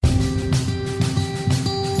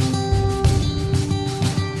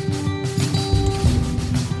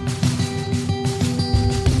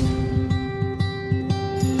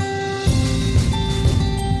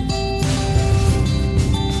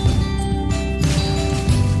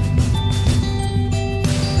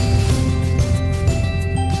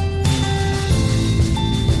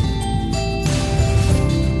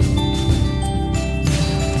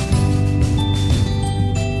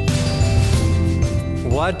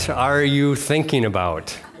What are you thinking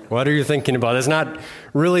about? What are you thinking about? That's not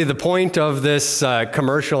really the point of this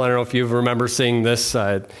commercial. I don't know if you remember seeing this.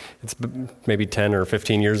 It's maybe 10 or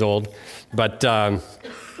 15 years old. But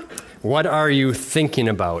what are you thinking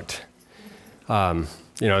about?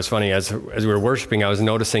 It's funny, as we were worshiping, I was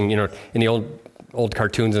noticing, in the old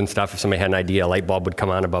cartoons and stuff, if somebody had an idea, a light bulb would come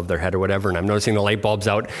on above their head or whatever, and I'm noticing the light bulb's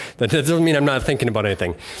out. That doesn't mean I'm not thinking about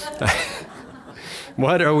anything.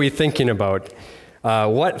 What are we thinking about?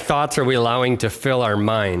 What thoughts are we allowing to fill our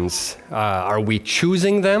minds? Are we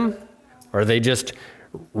choosing them? Or are they just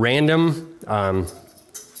random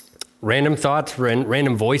thoughts,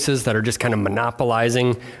 random voices that are just kind of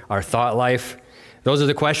monopolizing our thought life? Those are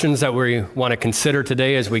the questions that we want to consider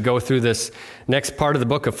today as we go through this next part of the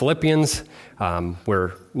book of Philippians.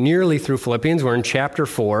 We're nearly through Philippians. We're in chapter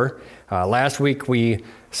 4. Last week we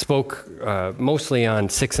spoke mostly on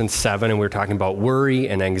 6 and 7, and we were talking about worry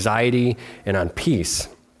and anxiety and on peace.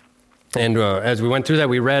 And as we went through that,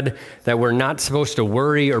 we read that we're not supposed to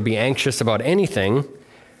worry or be anxious about anything,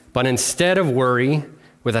 but instead of worry,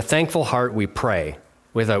 with a thankful heart, we pray.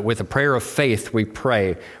 With a prayer of faith, we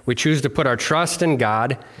pray. We choose to put our trust in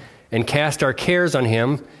God and cast our cares on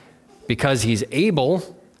Him because He's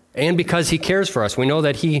able and because He cares for us. We know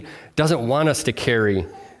that He doesn't want us to carry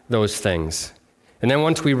those things. And then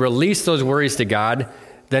once we release those worries to God,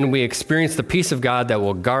 then we experience the peace of God that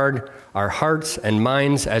will guard our hearts and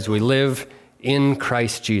minds as we live in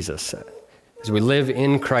Christ Jesus. As we live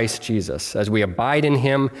in Christ Jesus, as we abide in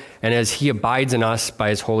Him and as He abides in us by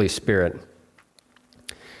His Holy Spirit.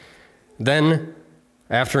 Then,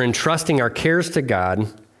 after entrusting our cares to God,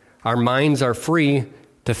 our minds are free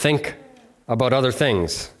to think about other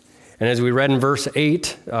things. And as we read in verse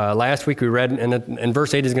 8, last week we read, and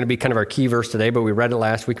verse 8 is going to be kind of our key verse today, but we read it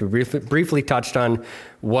last week. We briefly touched on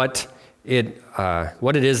what it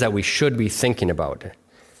is that we should be thinking about.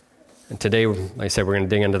 And today, like I said, we're going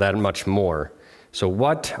to dig into that much more. So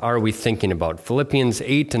what are we thinking about? Philippians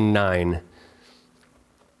 8 and 9.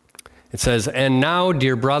 It says, "And now,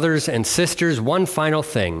 dear brothers and sisters, one final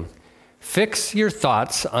thing. Fix your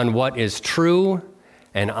thoughts on what is true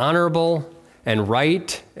and honorable and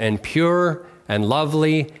right and pure and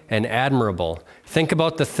lovely and admirable. Think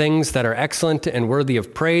about the things that are excellent and worthy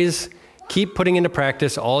of praise. Keep putting into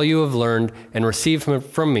practice all you have learned and received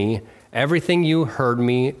from me, everything you heard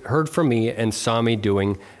from me and saw me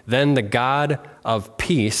doing. Then the God of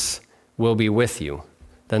peace will be with you."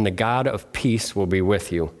 Then the God of peace will be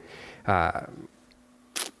with you. I'd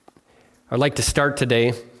like to start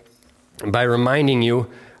today by reminding you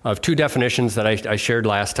of two definitions that I shared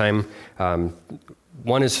last time.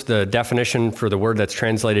 One is the definition for the word that's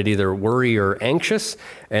translated either worry or anxious,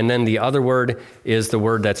 and then the other word is the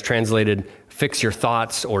word that's translated fix your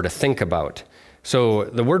thoughts or to think about. So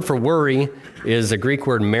the word for worry is a Greek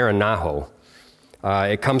word maranaho.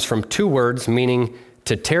 It comes from two words meaning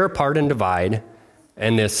to tear apart and divide,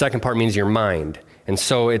 and the second part means your mind. And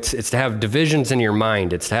so it's to have divisions in your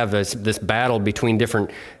mind. It's to have this battle between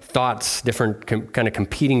different thoughts, different kind of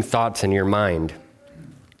competing thoughts in your mind.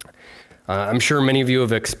 I'm sure many of you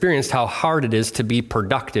have experienced how hard it is to be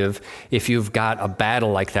productive if you've got a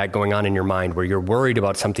battle like that going on in your mind where you're worried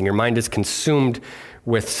about something. Your mind is consumed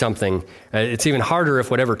with something. It's even harder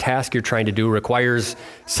if whatever task you're trying to do requires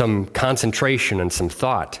some concentration and some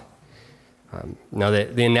thought. Now,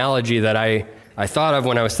 the analogy that I thought of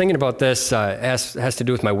when I was thinking about this has to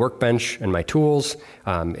do with my workbench and my tools.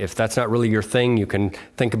 If that's not really your thing, you can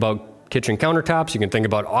think about kitchen countertops. You can think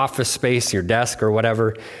about office space, your desk, or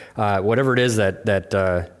whatever it is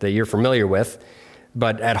that you're familiar with.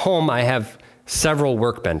 But at home, I have several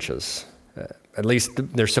workbenches. At least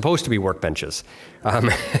they're supposed to be workbenches.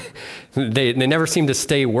 They never seem to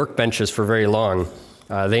stay workbenches for very long.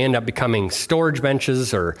 They end up becoming storage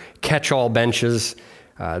benches or catch-all benches.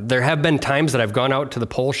 There have been times that I've gone out to the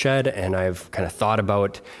pole shed and I've kind of thought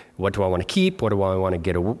about what do I want to keep, what do I want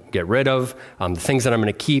to get rid of, the things that I'm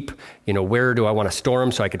going to keep, where do I want to store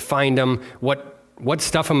them so I could find them, what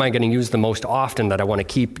stuff am I going to use the most often that I want to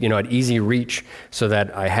keep, at easy reach so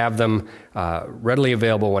that I have them readily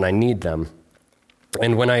available when I need them.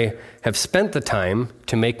 And when I have spent the time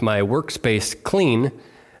to make my workspace clean,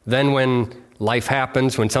 then when life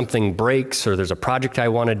happens, when something breaks or there's a project I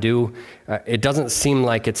want to do, it doesn't seem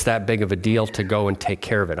like it's that big of a deal to go and take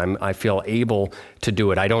care of it. I feel able to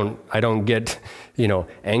do it. I don't get,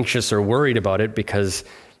 anxious or worried about it because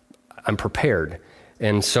I'm prepared.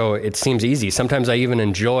 And so it seems easy. Sometimes I even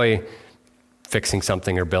enjoy fixing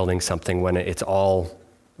something or building something when it's all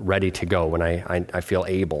ready to go, when I feel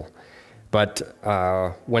able. But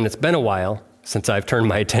when it's been a while since I've turned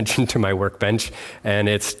my attention to my workbench and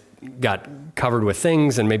it's got covered with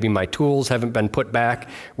things, and maybe my tools haven't been put back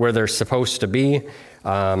where they're supposed to be,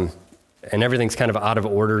 and everything's kind of out of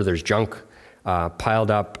order. There's junk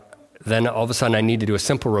piled up. Then all of a sudden I need to do a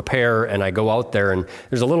simple repair, and I go out there, and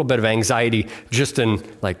there's a little bit of anxiety just in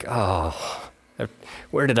like,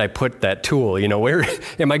 where did I put that tool? Where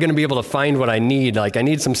am I going to be able to find what I need? Like, I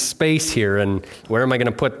need some space here, and where am I going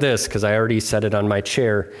to put this? Because I already set it on my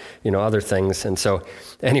chair, other things. And so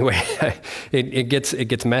anyway, it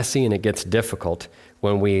gets messy and it gets difficult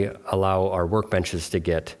when we allow our workbenches to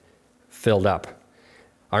get filled up.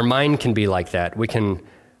 Our mind can be like that. We can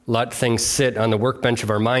let things sit on the workbench of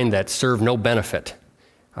our mind that serve no benefit.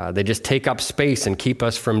 They just take up space and keep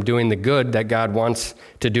us from doing the good that God wants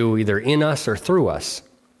to do either in us or through us.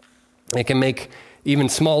 It can make even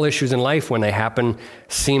small issues in life, when they happen,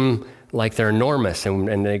 seem like they're enormous,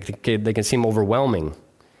 and they can seem overwhelming.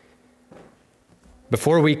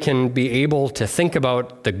 Before we can be able to think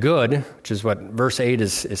about the good, which is what verse 8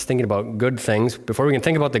 is thinking about, good things, before we can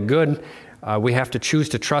think about the good, we have to choose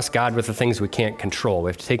to trust God with the things we can't control. We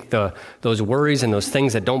have to take those worries and those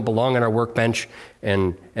things that don't belong on our workbench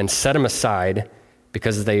and set them aside,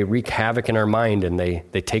 because they wreak havoc in our mind, and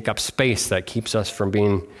they take up space that keeps us from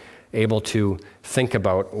being able to think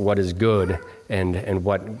about what is good and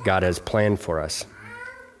what God has planned for us.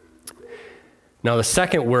 Now, the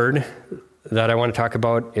second word that I want to talk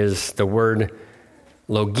about is the word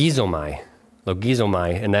logizomai.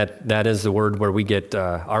 Logizomai, and that is the word where we get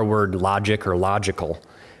our word logic or logical.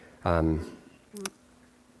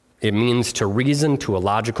 It means to reason to a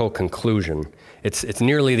logical conclusion. It's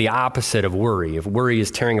nearly the opposite of worry. If worry is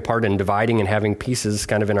tearing apart and dividing and having pieces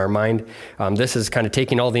kind of in our mind, this is kind of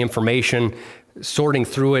taking all the information, sorting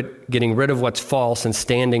through it, getting rid of what's false, and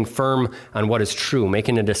standing firm on what is true,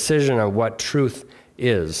 making a decision on what truth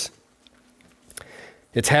is.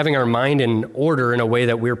 It's having our mind in order in a way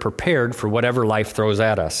that we're prepared for whatever life throws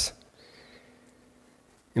at us.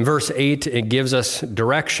 In verse 8, it gives us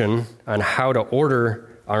direction on how to order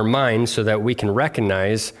our mind so that we can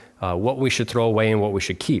recognize what we should throw away and what we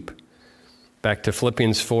should keep. Back to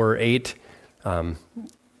Philippians 4:8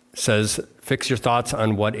 says, fix your thoughts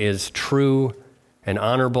on what is true and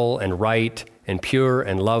honorable and right and pure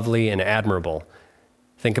and lovely and admirable.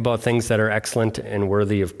 Think about things that are excellent and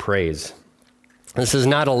worthy of praise. This is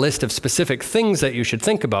not a list of specific things that you should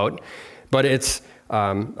think about, but it's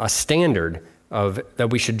a standard that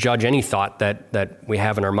we should judge any thought that we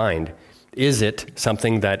have in our mind. Is it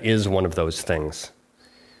something that is one of those things?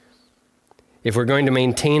 If we're going to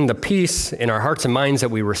maintain the peace in our hearts and minds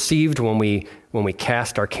that we received when we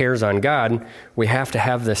cast our cares on God, we have to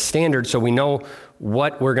have this standard so we know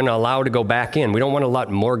what we're going to allow to go back in. We don't want to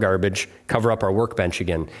let more garbage cover up our workbench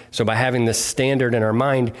again. So by having this standard in our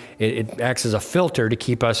mind, it acts as a filter to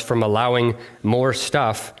keep us from allowing more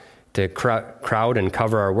stuff to crowd and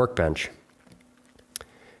cover our workbench.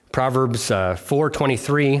 Proverbs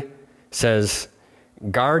 4:23 says,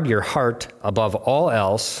 guard your heart above all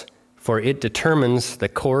else, for it determines the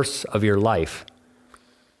course of your life.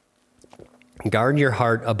 Guard your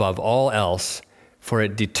heart above all else, for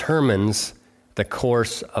it determines the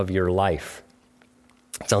course of your life.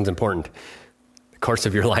 It sounds important. The course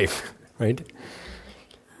of your life, right?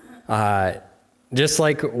 Just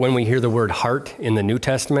like when we hear the word heart in the New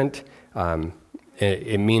Testament,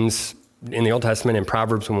 it means, in the Old Testament, in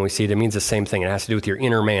Proverbs, when we see it, it means the same thing. It has to do with your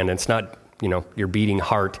inner man. It's not, your beating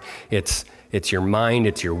heart. It's your mind,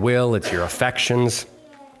 it's your will, it's your affections,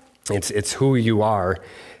 it's who you are.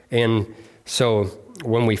 And so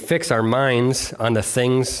when we fix our minds on the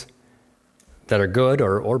things that are good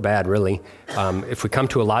or bad, really, if we come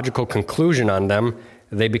to a logical conclusion on them,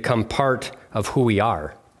 they become part of who we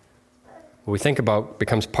are. What we think about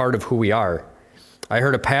becomes part of who we are. I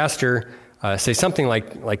heard a pastor say something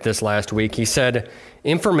like this last week. He said,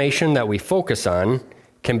 information that we focus on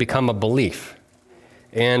can become a belief.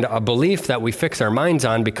 And a belief that we fix our minds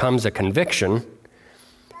on becomes a conviction,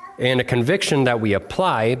 and a conviction that we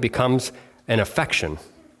apply becomes an affection.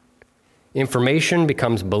 Information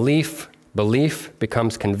becomes belief, belief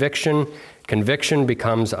becomes conviction, conviction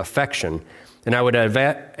becomes affection. And I would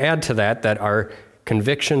add to that our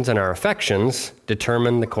convictions and our affections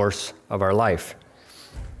determine the course of our life.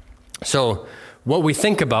 So what we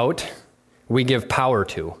think about, we give power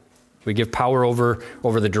to. We give power over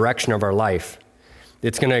the direction of our life.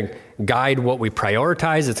 It's going to guide what we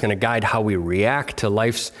prioritize. It's going to guide how we react to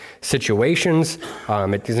life's situations.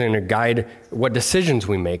 It's going to guide what decisions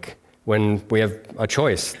we make when we have a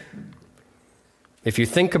choice. If you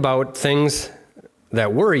think about things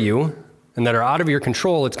that worry you and that are out of your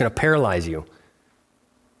control, it's going to paralyze you.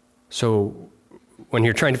 So when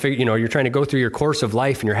you're trying to figure, you're trying to go through your course of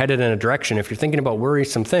life and you're headed in a direction, if you're thinking about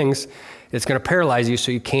worrisome things, it's going to paralyze you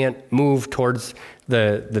so you can't move towards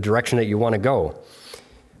the direction that you want to go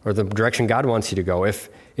or the direction God wants you to go. If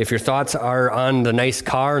your thoughts are on the nice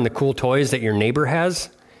car and the cool toys that your neighbor has,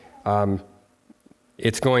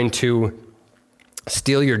 it's going to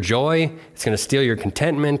steal your joy. It's going to steal your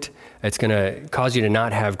contentment. It's going to cause you to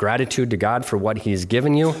not have gratitude to God for what he's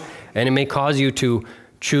given you. And it may cause you to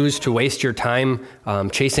choose to waste your time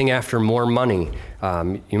chasing after more money.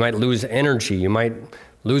 You might lose energy. You might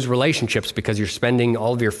lose relationships because you're spending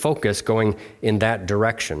all of your focus going in that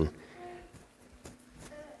direction.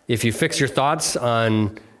 If you fix your thoughts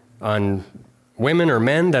on women or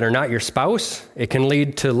men that are not your spouse, it can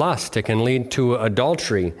lead to lust. It can lead to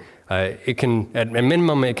adultery. It can, at a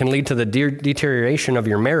minimum, it can lead to the deterioration of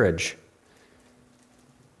your marriage.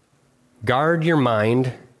 Guard your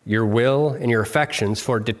mind, your will, and your affections,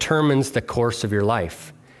 for it determines the course of your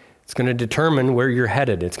life. It's going to determine where you're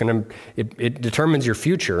headed. It determines your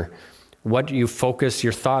future, what you focus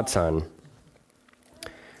your thoughts on.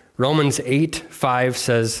 Romans 8:5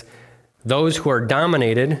 says, "Those who are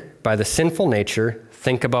dominated by the sinful nature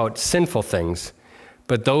think about sinful things,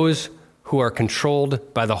 but those who are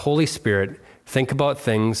controlled by the Holy Spirit think about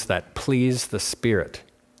things that please the Spirit."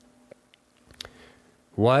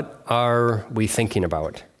 What are we thinking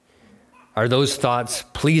about? Are those thoughts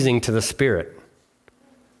pleasing to the Spirit?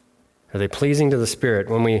 Are they pleasing to the Spirit?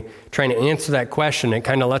 When we try to answer that question, it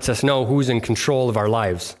kind of lets us know who's in control of our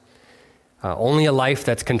lives. Only a life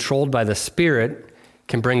that's controlled by the Spirit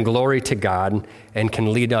can bring glory to God and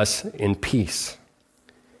can lead us in peace.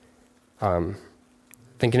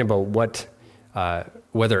 Thinking about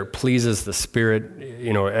whether it pleases the Spirit.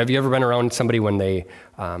 Have you ever been around somebody when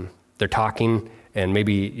they're talking and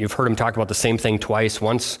maybe you've heard them talk about the same thing twice,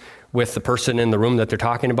 once with the person in the room that they're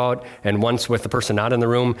talking about and once with the person not in the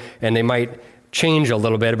room, and they might change a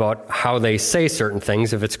little bit about how they say certain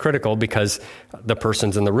things if it's critical because the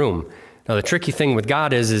person's in the room. Now, the tricky thing with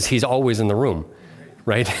God is he's always in the room,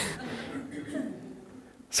 right?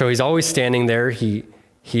 So he's always standing there.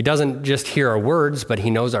 He doesn't just hear our words, but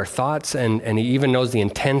he knows our thoughts, and he even knows the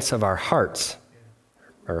intents of our hearts,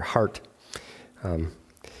 our heart. I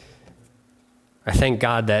thank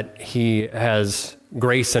God that he has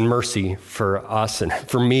grace and mercy for us and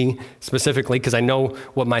for me specifically, because I know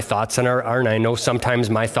what my thoughts are, and I know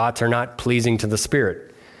sometimes my thoughts are not pleasing to the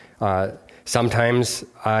Spirit. Sometimes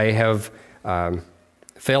I have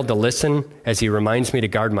failed to listen as he reminds me to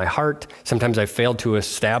guard my heart. Sometimes I failed to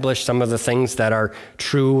establish some of the things that are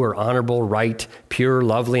true or honorable, right, pure,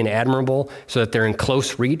 lovely, and admirable so that they're in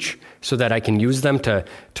close reach, so that I can use them to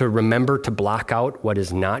remember to block out what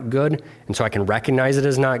is not good, and so I can recognize it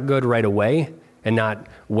as not good right away and not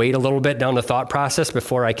wait a little bit down the thought process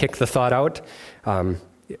before I kick the thought out.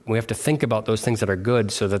 We have to think about those things that are good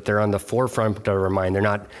so that they're on the forefront of our mind. They're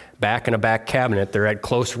not back in a back cabinet. They're at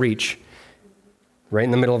close reach, right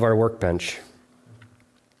in the middle of our workbench.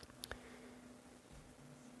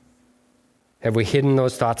 Have we hidden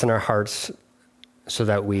those thoughts in our hearts so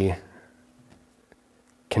that we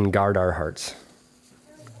can guard our hearts?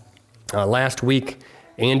 Last week,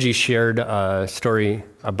 Angie shared a story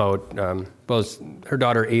about, her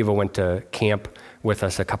daughter Ava went to camp with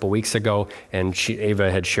us a couple weeks ago, and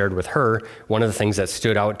Ava had shared with her one of the things that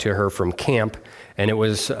stood out to her from camp, and it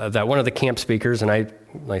was that one of the camp speakers, and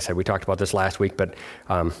like I said, we talked about this last week, but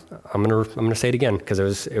I'm gonna say it again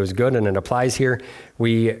because it was good and it applies here.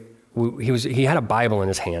 He had a Bible in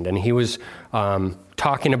his hand, and he was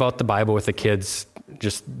talking about the Bible with the kids,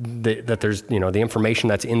 just that there's the information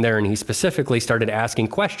that's in there, and he specifically started asking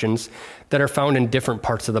questions that are found in different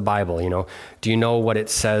parts of the Bible. Do you know what it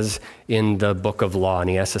says in the book of law? And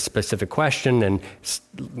he asked a specific question, and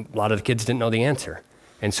a lot of the kids didn't know the answer.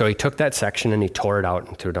 And so he took that section and he tore it out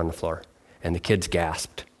and threw it on the floor, and the kids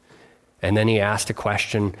gasped. And then he asked a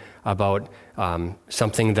question about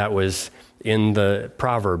something that was in the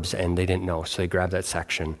Proverbs, and they didn't know. So he grabbed that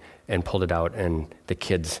section and pulled it out, and the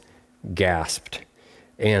kids gasped.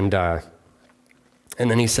 And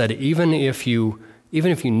then he said, even if you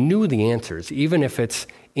knew the answers, even if it's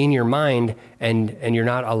in your mind and you're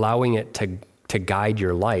not allowing it to guide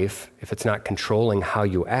your life, if it's not controlling how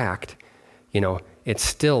you act, it's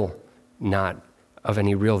still not of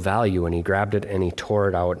any real value. And he grabbed it and he tore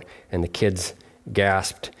it out, and the kids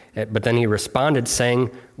gasped. But then he responded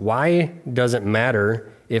saying, why does it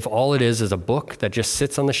matter if all it is a book that just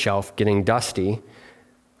sits on the shelf getting dusty?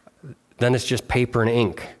 Then it's just paper and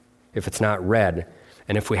ink if it's not read.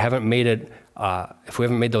 And if we haven't made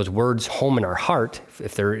those words home in our heart,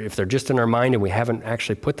 if they're just in our mind and we haven't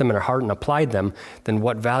actually put them in our heart and applied them, then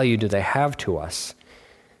what value do they have to us?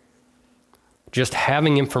 just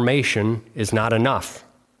having information is not enough.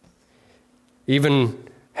 Even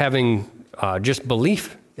having just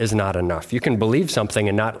belief is not enough. You can believe something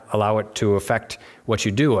and not allow it to affect what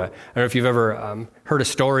you do. I don't know if you've ever heard a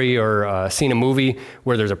story or seen a movie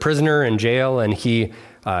where there's a prisoner in jail and he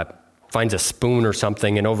finds a spoon or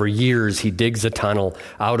something, and over years he digs a tunnel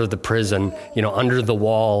out of the prison, under the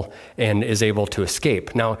wall, and is able to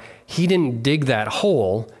escape. Now, he didn't dig that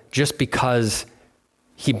hole just because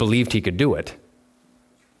he believed he could do it.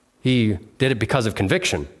 He did it because of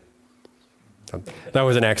conviction. That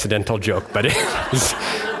was an accidental joke, but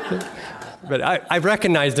but I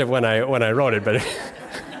recognized it when I wrote it.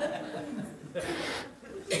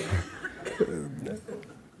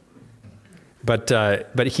 But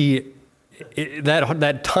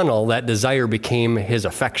that tunnel, that desire became his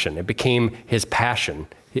affection. It became his passion.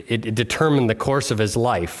 It determined the course of his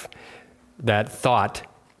life. That thought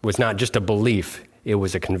was not just a belief; it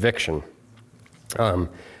was a conviction.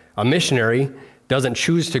 A missionary doesn't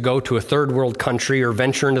choose to go to a third world country or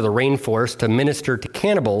venture into the rainforest to minister to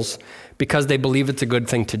cannibals because they believe it's a good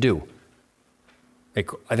thing to do.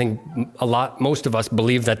 I think most of us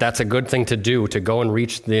believe that that's a good thing to do, to go and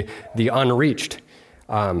reach the unreached.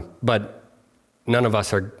 But none of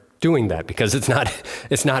us are doing that because it's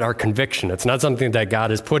not our conviction. It's not something that God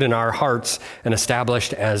has put in our hearts and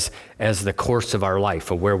established as the course of our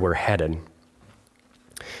life and where we're headed.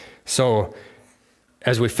 So,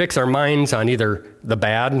 as we fix our minds on either the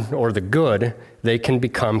bad or the good, they can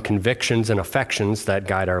become convictions and affections that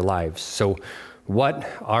guide our lives. So what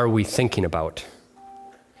are we thinking about?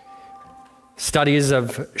 Studies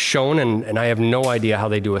have shown, and I have no idea how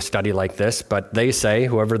they do a study like this, but they say,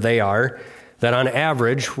 whoever they are, that on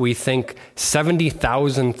average we think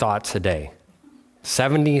 70,000 thoughts a day.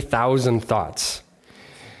 70,000 thoughts.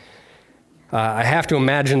 I have to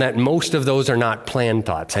imagine that most of those are not planned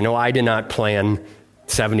thoughts. I know I did not plan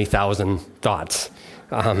 70,000 thoughts.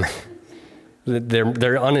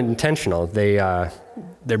 They're unintentional. They're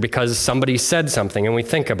because somebody said something and we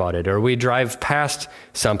think about it, or we drive past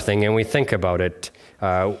something and we think about it.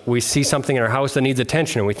 We see something in our house that needs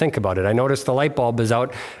attention and we think about it. I noticed the light bulb is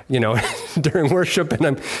out, during worship,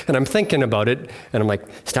 and I'm thinking about it, and I'm like,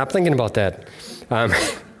 stop thinking about that.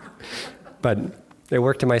 But it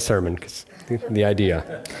worked in my sermon, because the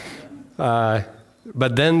idea.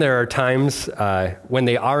 But then there are times when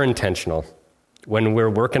they are intentional. When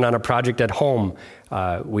we're working on a project at home,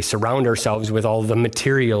 we surround ourselves with all the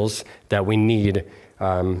materials that we need.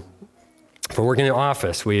 For working in the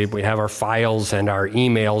office, we have our files and our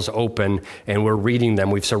emails open, and we're reading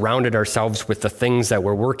them. We've surrounded ourselves with the things that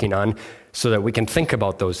we're working on so that we can think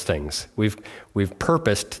about those things. We've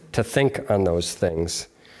purposed to think on those things.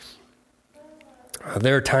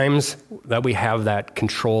 There are times that we have that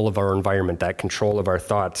control of our environment, that control of our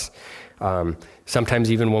thoughts.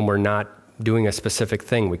 Sometimes even when we're not doing a specific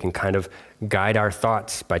thing, we can kind of guide our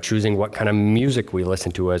thoughts by choosing what kind of music we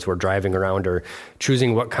listen to as we're driving around, or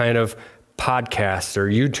choosing what kind of podcasts or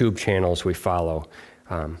YouTube channels we follow.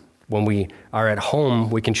 When we are at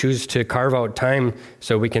home, we can choose to carve out time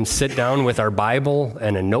so we can sit down with our Bible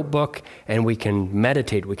and a notebook, and we can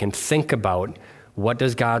meditate. We can think about, what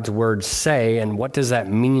does God's word say, and what does that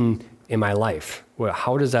mean in my life? Well,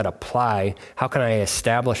 how does that apply? How can I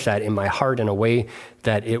establish that in my heart in a way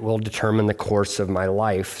that it will determine the course of my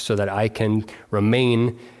life so that I can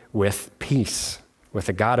remain with peace, with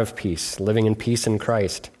the God of peace, living in peace in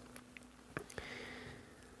Christ?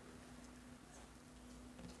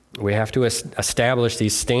 We have to establish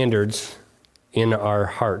these standards in our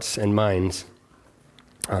hearts and minds.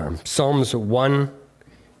 Psalms 1,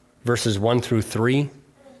 verses 1 through 3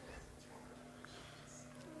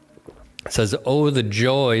 says, "Oh, the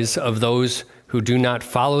joys of those who do not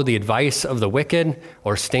follow the advice of the wicked,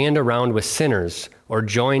 or stand around with sinners, or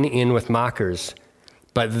join in with mockers.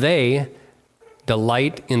 But they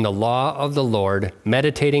delight in the law of the Lord,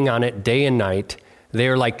 meditating on it day and night. They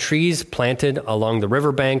are like trees planted along the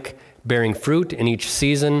riverbank, bearing fruit in each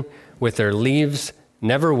season, with their leaves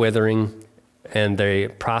never withering, and they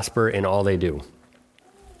prosper in all they do."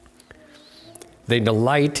 They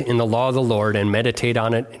delight in the law of the Lord and meditate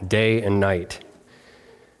on it day and night.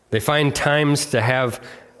 They find times to have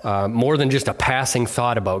more than just a passing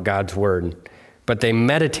thought about God's word, but they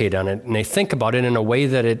meditate on it and they think about it in a way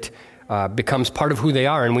that it becomes part of who they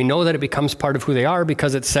are. And we know that it becomes part of who they are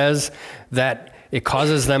because it says that it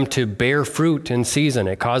causes them to bear fruit in season.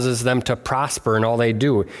 It causes them to prosper in all they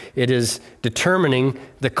do. It is determining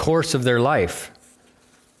the course of their life.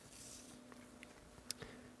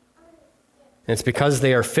 It's because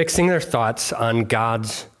they are fixing their thoughts on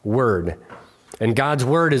God's word. And God's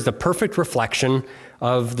word is the perfect reflection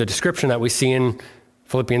of the description that we see in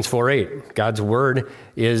Philippians 4:8. God's word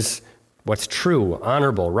is what's true,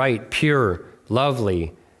 honorable, right, pure,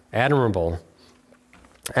 lovely, admirable,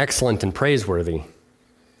 excellent, and praiseworthy.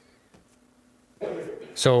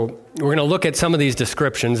 So we're going to look at some of these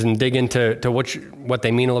descriptions and dig into what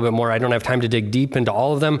they mean a little bit more. I don't have time to dig deep into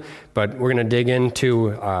all of them, but we're going to dig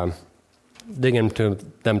into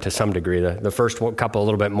them to some degree. The first couple a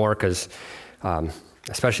little bit more because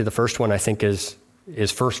especially the first one I think is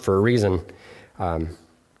first for a reason.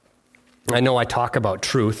 I know I talk about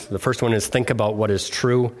truth. The first one is think about what is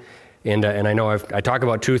true. And I know I talk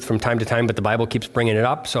about truth from time to time, but the Bible keeps bringing it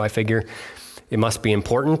up, so I figure it must be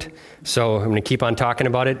important. So I'm going to keep on talking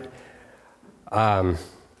about it. Like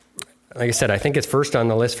I said, I think it's first on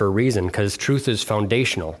the list for a reason, because truth is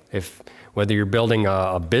foundational. Whether you're building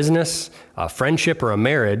a business, a friendship, or a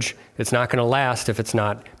marriage, it's not going to last if it's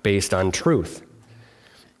not based on truth.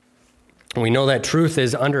 We know that truth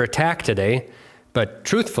is under attack today, but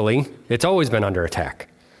truthfully, it's always been under attack.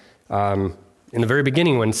 In the very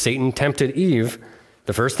beginning, when Satan tempted Eve,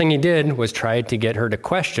 the first thing he did was try to get her to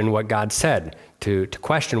question what God said, to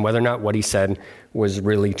question whether or not what he said was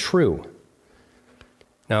really true.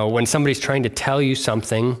 Now, when somebody's trying to tell you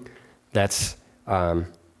something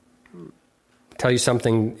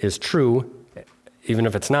is true, even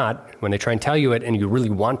if it's not, when they try and tell you it and you really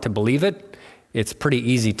want to believe it, it's pretty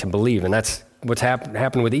easy to believe. And that's what's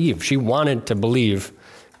happened with Eve. She wanted to believe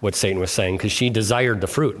what Satan was saying because she desired the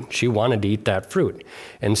fruit. She wanted to eat that fruit.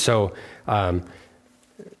 And so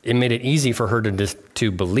it made it easy for her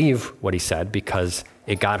to believe what he said because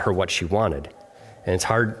it got her what she wanted. And it's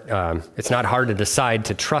hard. It's not hard to decide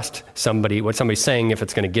to trust what somebody's saying if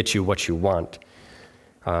it's going to get you what you want.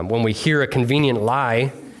 When we hear a convenient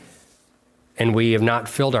lie and we have not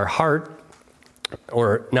filled our heart,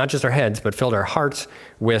 or not just our heads, but filled our hearts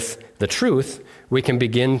with the truth, we can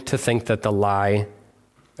begin to think that the lie,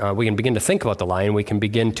 we can begin to think about the lie, and we can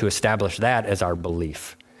begin to establish that as our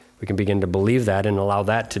belief. We can begin to believe that and allow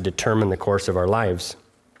that to determine the course of our lives.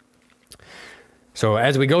 So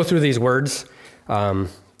as we go through these words, the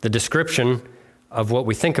description of what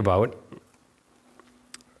we think about,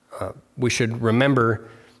 we should remember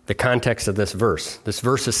the context of this verse. This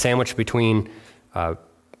verse is sandwiched between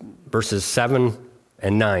verses 7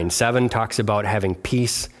 and 9. 7 talks about having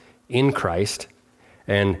peace in Christ,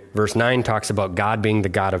 and verse 9 talks about God being the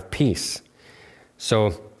God of peace.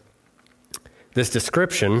 So this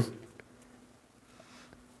description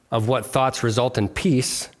of what thoughts result in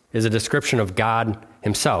peace is a description of God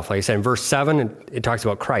himself. Like I said, in verse 7, it talks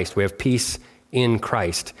about Christ. We have peace in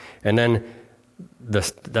Christ. And then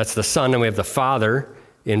that's the Son, and we have the Father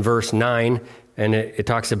in verse 9, and it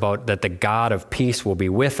talks about that the God of peace will be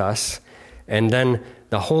with us. And then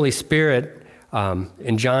the Holy Spirit,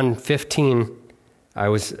 in John 15,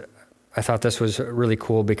 I thought this was really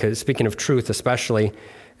cool because speaking of truth especially,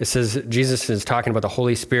 it says Jesus is talking about the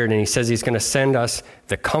Holy Spirit, and he says he's going to send us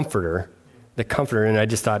the Comforter, and I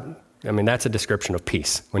just thought, that's a description of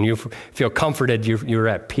peace. When you feel comforted, you're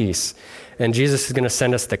at peace. And Jesus is going to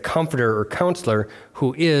send us the Comforter or Counselor,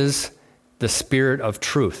 who is the Spirit of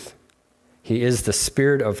truth. He is the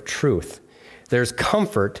Spirit of truth. There's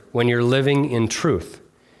comfort when you're living in truth.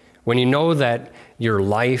 When you know that your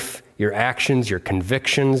life, your actions, your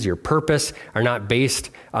convictions, your purpose are not based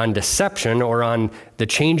on deception or on the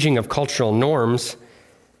changing of cultural norms,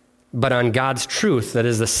 but on God's truth that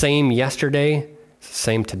is the same yesterday, it's the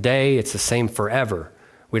same today, it's the same forever.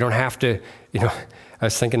 We don't have to, I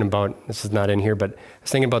was thinking about, this is not in here, but I was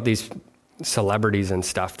thinking about these celebrities and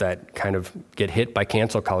stuff that kind of get hit by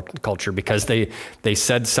cancel culture because they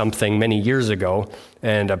said something many years ago,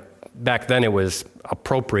 and back then it was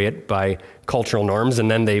appropriate by cultural norms, and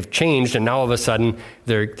then they've changed, and now all of a sudden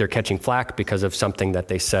they're catching flack because of something that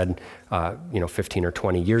they said 15 or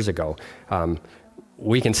 20 years ago.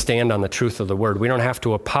 We can stand on the truth of the word. We don't have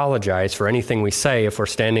to apologize for anything we say if we're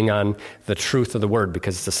standing on the truth of the word,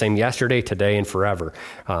 because it's the same yesterday, today, and forever.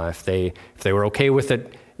 If they were okay with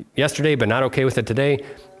it yesterday but not okay with it today,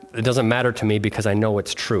 it doesn't matter to me because I know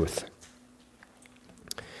it's truth.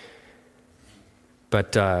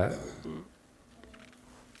 But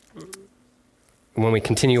when we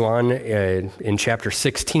continue on in chapter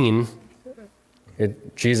 16,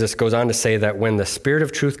 Jesus goes on to say that when the Spirit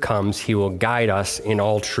of truth comes, he will guide us in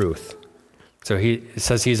all truth. So he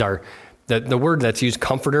says he's the word that's used,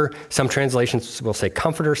 comforter. Some translations will say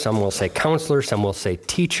comforter, some will say counselor, some will say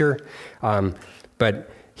teacher.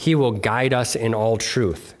 But he will guide us in all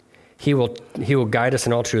truth. He will guide us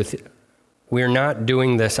in all truth. We're not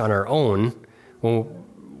doing this on our own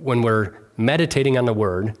when we're meditating on the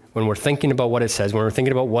Word, when we're thinking about what it says, when we're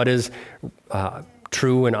thinking about what is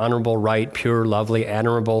true and honorable, right, pure, lovely,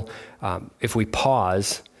 admirable, if we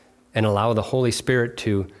pause and allow the Holy Spirit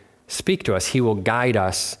to speak to us, he will guide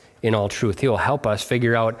us in all truth. He will help us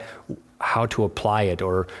figure out how to apply it,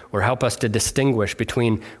 or help us to distinguish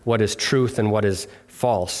between what is truth and what is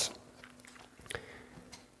false.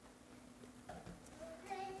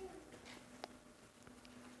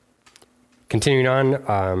 Continuing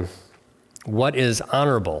on, what is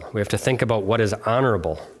honorable? We have to think about what is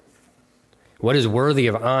honorable. What is worthy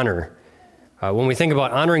of honor? When we think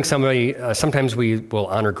about honoring somebody, sometimes we will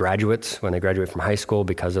honor graduates when they graduate from high school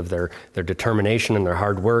because of their determination and their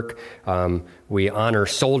hard work. We honor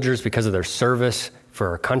soldiers because of their service for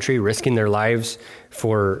our country, risking their lives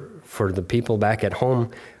for the people back at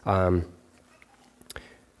home. The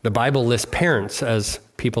Bible lists parents as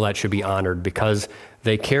people that should be honored because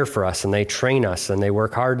they care for us and they train us and they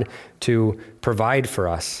work hard to provide for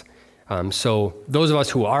us. So those of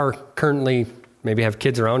us who are currently maybe have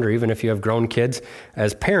kids around, or even if you have grown kids,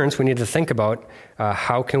 as parents, we need to think about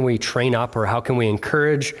how can we train up, or how can we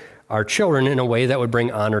encourage our children in a way that would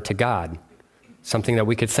bring honor to God, something that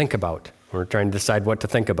we could think about. We're trying to decide what to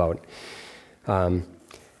think about.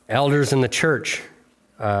 Elders in the church,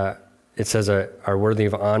 it says, are worthy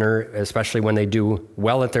of honor, especially when they do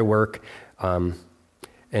well at their work.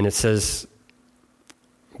 And it says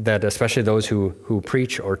that especially those who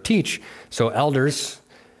preach or teach. So elders,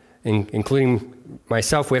 including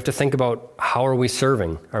myself, we have to think about, how are we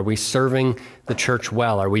serving? Are we serving the church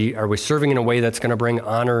well? Are we serving in a way that's going to bring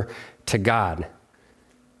honor to God?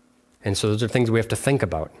 And so those are things we have to think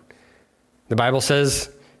about. The Bible says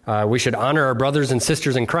we should honor our brothers and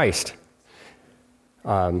sisters in Christ.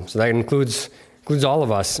 So that includes all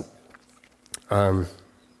of us.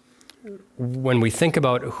 When we think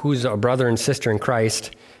about who's a brother and sister in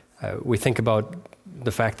Christ, we think about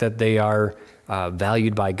the fact that they are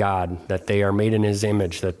valued by God, that they are made in His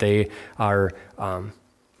image, that they're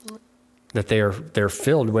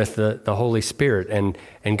filled with the Holy Spirit,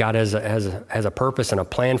 and God has a purpose and a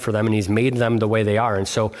plan for them, and He's made them the way they are. And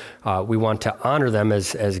so we want to honor them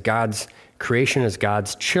as God's creation, as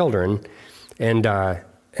God's children. And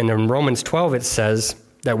in Romans 12 it says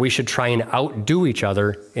that we should try and outdo each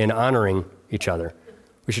other in honoring each other.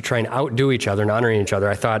 We should try and outdo each other in honoring each other.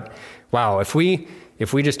 I thought, wow, if we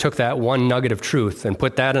just took that one nugget of truth and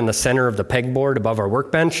put that in the center of the pegboard above our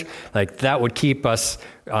workbench, like that would keep us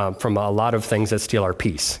from a lot of things that steal our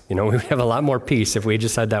peace. We would have a lot more peace if we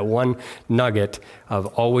just had that one nugget of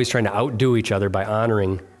always trying to outdo each other by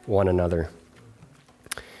honoring one another.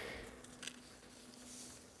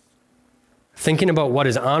 Thinking about what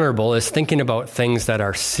is honorable is thinking about things that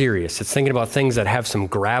are serious. It's thinking about things that have some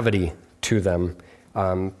gravity to them.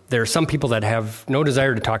 There are some people that have no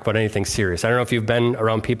desire to talk about anything serious. I don't know if you've been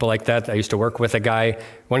around people like that. I used to work with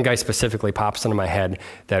one guy specifically pops into my head,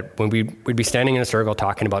 that when we'd be standing in a circle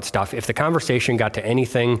talking about stuff, if the conversation got to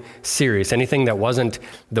anything serious, anything that wasn't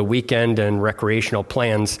the weekend and recreational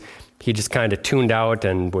plans, he just kind of tuned out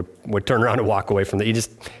and would turn around and walk away from it. He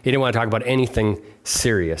didn't want to talk about anything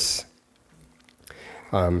serious.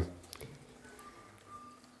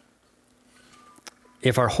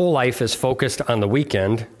 If our whole life is focused on the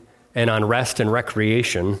weekend and on rest and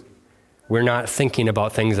recreation, we're not thinking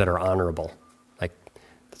about things that are honorable. Like,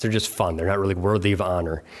 they're just fun. They're not really worthy of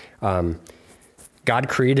honor. God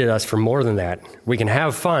created us for more than that. We can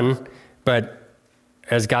have fun, but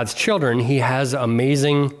as God's children, He has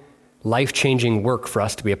amazing, life-changing work for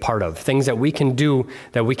us to be a part of. Things that we can do,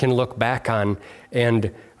 that we can look back on,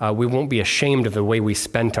 and we won't be ashamed of the way we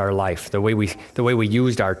spent our life, the way we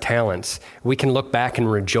used our talents. We can look back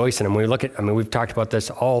and rejoice in them. We've talked about this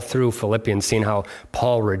all through Philippians, seeing how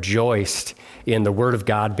Paul rejoiced in the word of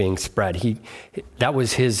God being spread. That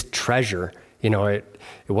was his treasure. It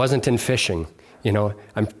wasn't in fishing.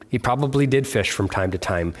 He probably did fish from time to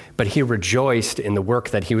time, but he rejoiced in the work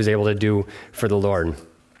that he was able to do for the Lord.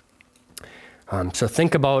 So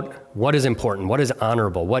think about what is important, what is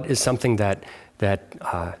honorable, what is something that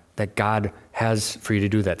God has for you to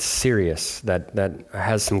do that's serious, that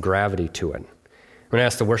has some gravity to it. I'm going to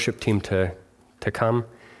ask the worship team to come.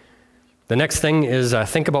 The next thing is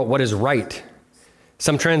think about what is right.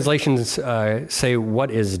 Some translations say what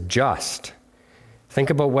is just. Think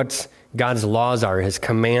about what God's laws are, His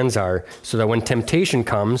commands are, so that when temptation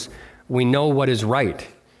comes, we know what is right.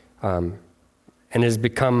 And it has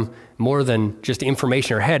become more than just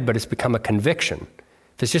information in our head, but it's become a conviction.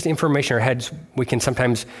 If it's just information in our heads, we can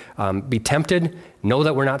sometimes be tempted, know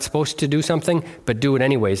that we're not supposed to do something, but do it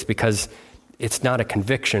anyways because it's not a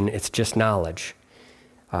conviction, it's just knowledge.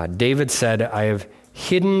 David said, I have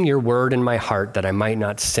hidden your word in my heart that I might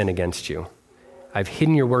not sin against you. I've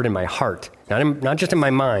hidden your word in my heart, not just in my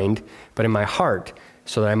mind, but in my heart,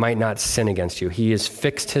 so that I might not sin against you. He has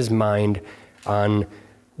fixed his mind on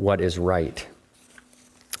what is right.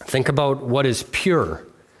 Think about what is pure.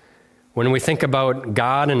 When we think about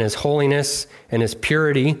God and his holiness and his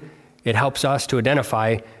purity, it helps us to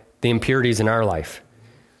identify the impurities in our life.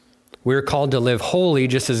 We're called to live holy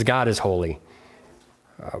just as God is holy.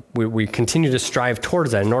 We continue to strive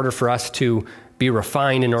towards that in order for us to be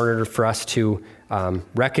refined, in order for us to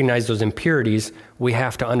recognize those impurities. We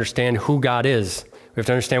have to understand who God is. We have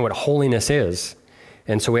to understand what holiness is.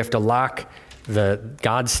 And so we have to lock the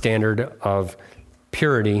God's standard of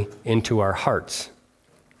purity into our hearts.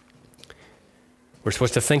 We're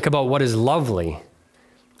supposed to think about what is lovely.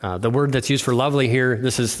 The word that's used for lovely here,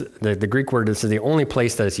 this is the Greek word, this is the only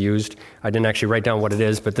place that it's used. I didn't actually write down what it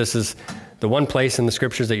is, but this is the one place in the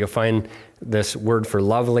scriptures that you'll find this word for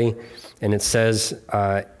lovely. And it says,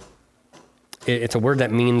 it's a word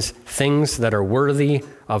that means things that are worthy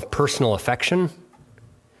of personal affection,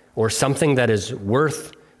 or something that is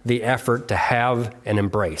worth the effort to have and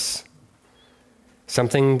embrace.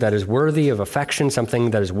 Something that is worthy of affection,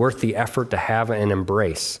 something that is worth the effort to have and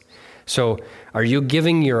embrace. So are you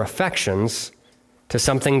giving your affections to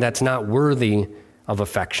something that's not worthy of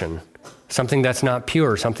affection? Something that's not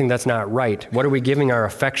pure, something that's not right? What are we giving our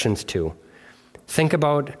affections to? Think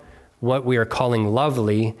about what we are calling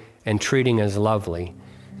lovely and treating as lovely.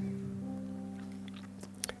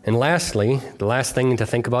 And lastly, the last thing to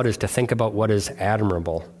think about is to think about what is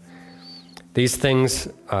admirable. These things,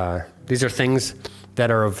 these are things that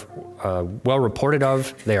are well reported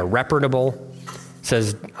of. They are reputable. It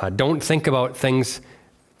says, don't think about things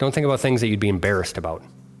that you'd be embarrassed about,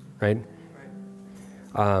 right?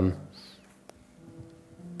 I'm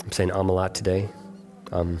saying a lot today.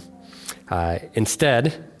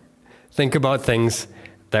 Instead, think about things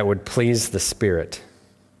that would please the Spirit.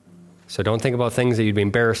 So don't think about things that you'd be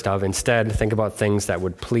embarrassed of. Instead, think about things that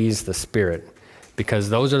would please the Spirit, because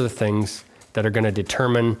those are the things that are going to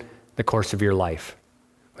determine the course of your life.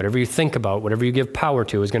 Whatever you think about, whatever you give power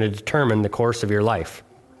to, is going to determine the course of your life.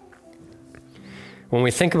 When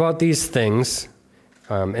we think about these things,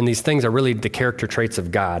 and these things are really the character traits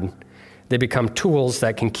of God, they become tools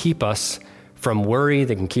that can keep us from worry,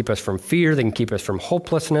 they can keep us from fear, they can keep us from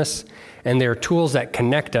hopelessness, and they're tools that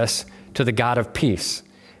connect us to the God of peace.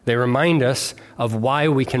 They remind us of why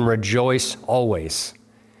we can rejoice always.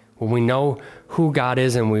 When we know who God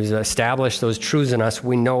is and we've established those truths in us,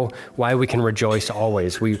 we know why we can rejoice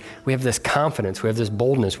always. We have this confidence, we have this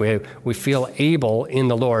boldness, we feel able in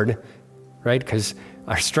the Lord, right? Because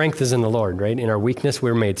our strength is in the Lord, right? In our weakness,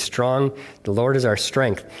 we're made strong. The Lord is our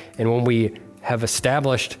strength. And when we have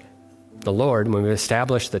established the Lord, when we've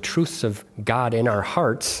established the truths of God in our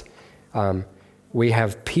hearts, we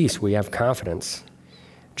have peace, we have confidence.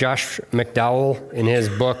 Josh McDowell, in his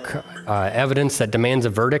book, Evidence That Demands a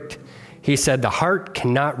Verdict, he said, the heart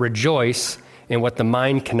cannot rejoice in what the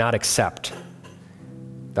mind cannot accept.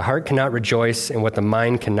 The heart cannot rejoice in what the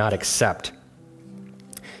mind cannot accept.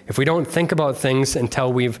 If we don't think about things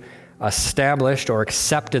until we've established or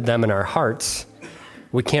accepted them in our hearts,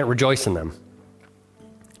 we can't rejoice in them.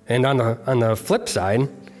 And on the flip side,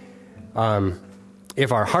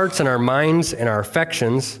 if our hearts and our minds and our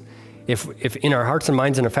affections, if in our hearts and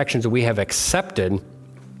minds and affections we have accepted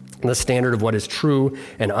the standard of what is true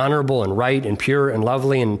and honorable and right and pure and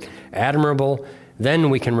lovely and admirable, then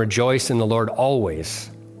we can rejoice in the Lord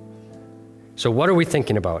always. So what are we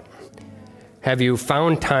thinking about? Have you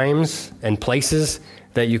found times and places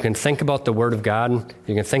that you can think about the Word of God?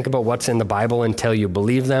 You can think about what's in the Bible until you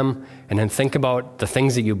believe them, and then think about the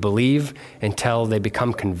things that you believe until they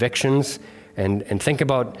become convictions, and think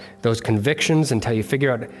about those convictions until you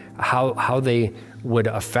figure out how they would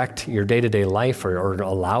affect your day-to-day life, or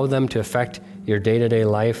allow them to affect your day-to-day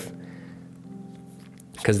life,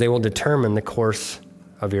 because they will determine the course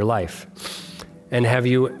of your life. And have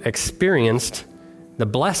you experienced the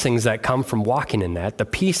blessings that come from walking in that, the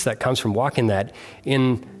peace that comes from walking that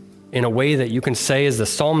in a way that you can say, as the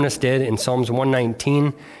psalmist did in Psalms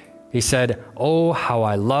 119, he said, "Oh, how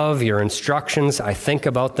I love your instructions. I think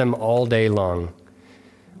about them all day long."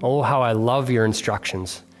 Oh, how I love your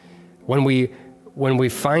instructions. When we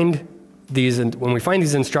find these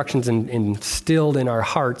instructions instilled in our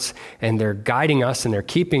hearts, and they're guiding us and they're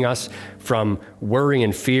keeping us from worry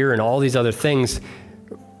and fear and all these other things,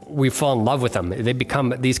 we fall in love with them.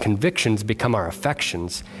 These convictions become our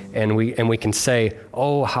affections, and we can say,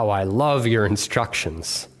 "Oh, how I love your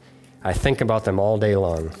instructions. I think about them all day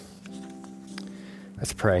long."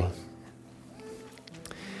 Let's pray.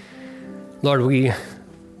 Lord, we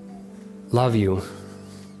love you.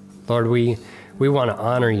 Lord, we want to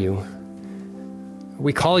honor you.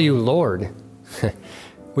 We call you Lord.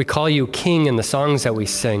 We call you King in the songs that we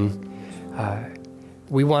sing.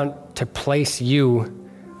 We want to place you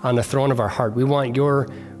on the throne of our heart. We want your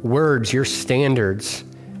words, your standards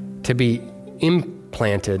to be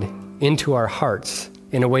implanted into our hearts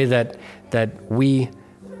in a way that we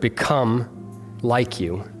become like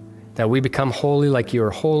you, that we become holy like you are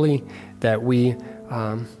holy, that we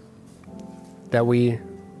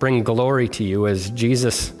bring glory to you as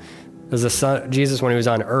Jesus, as the Son, Jesus, when he was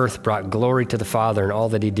on earth, brought glory to the Father in all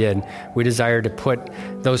that he did. We desire to put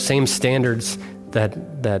those same standards that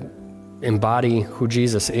embody who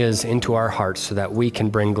Jesus is into our hearts so that we can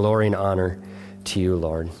bring glory and honor to you,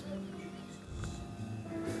 Lord.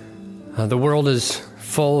 The world is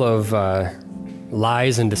full of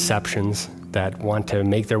lies and deceptions that want to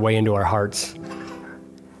make their way into our hearts.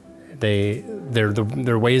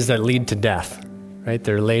 They're ways that lead to death, right?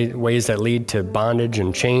 They're ways that lead to bondage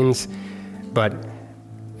and chains, but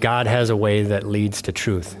God has a way that leads to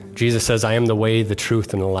truth. Jesus says, I am the way, the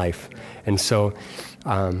truth, and the life. And so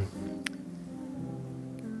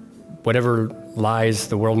whatever lies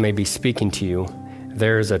the world may be speaking to you,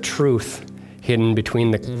 there's a truth hidden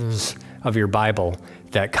between the of your Bible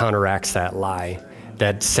that counteracts that lie,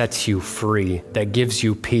 that sets you free, that gives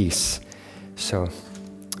you peace. So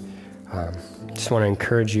just want to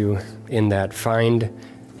encourage you in that. Find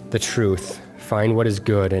the truth, find what is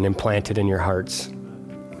good and implant it in your hearts. I'm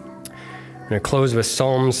going to close with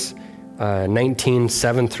Psalms 19,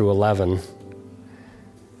 7 through 11.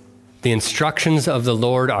 The instructions of the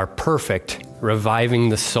Lord are perfect, reviving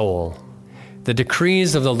the soul. The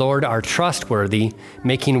decrees of the Lord are trustworthy,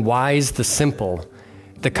 making wise the simple.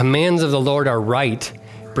 The commands of the Lord are right,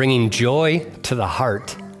 bringing joy to the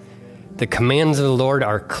heart. The commands of the Lord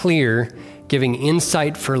are clear, giving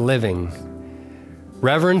insight for living.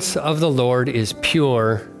 Reverence of the Lord is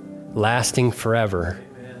pure, lasting forever.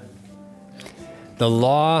 The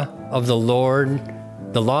laws of the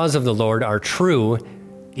Lord are true,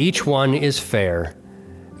 each one is fair.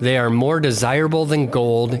 They are more desirable than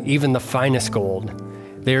gold, even the finest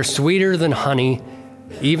gold. They are sweeter than honey,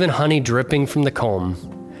 even honey dripping from the comb.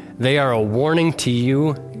 They are a warning to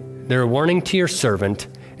you, they're a warning to your servant,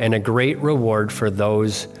 and a great reward for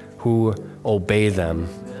those who obey them.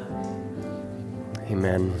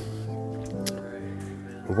 Amen.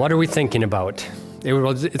 What are we thinking about?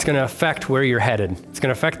 It's going to affect where you're headed. It's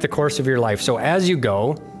going to affect the course of your life. So as you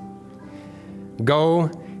go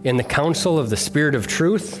in the counsel of the Spirit of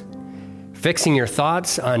truth, fixing your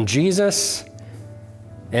thoughts on Jesus,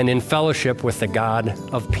 and in fellowship with the God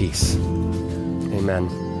of peace.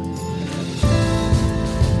 Amen.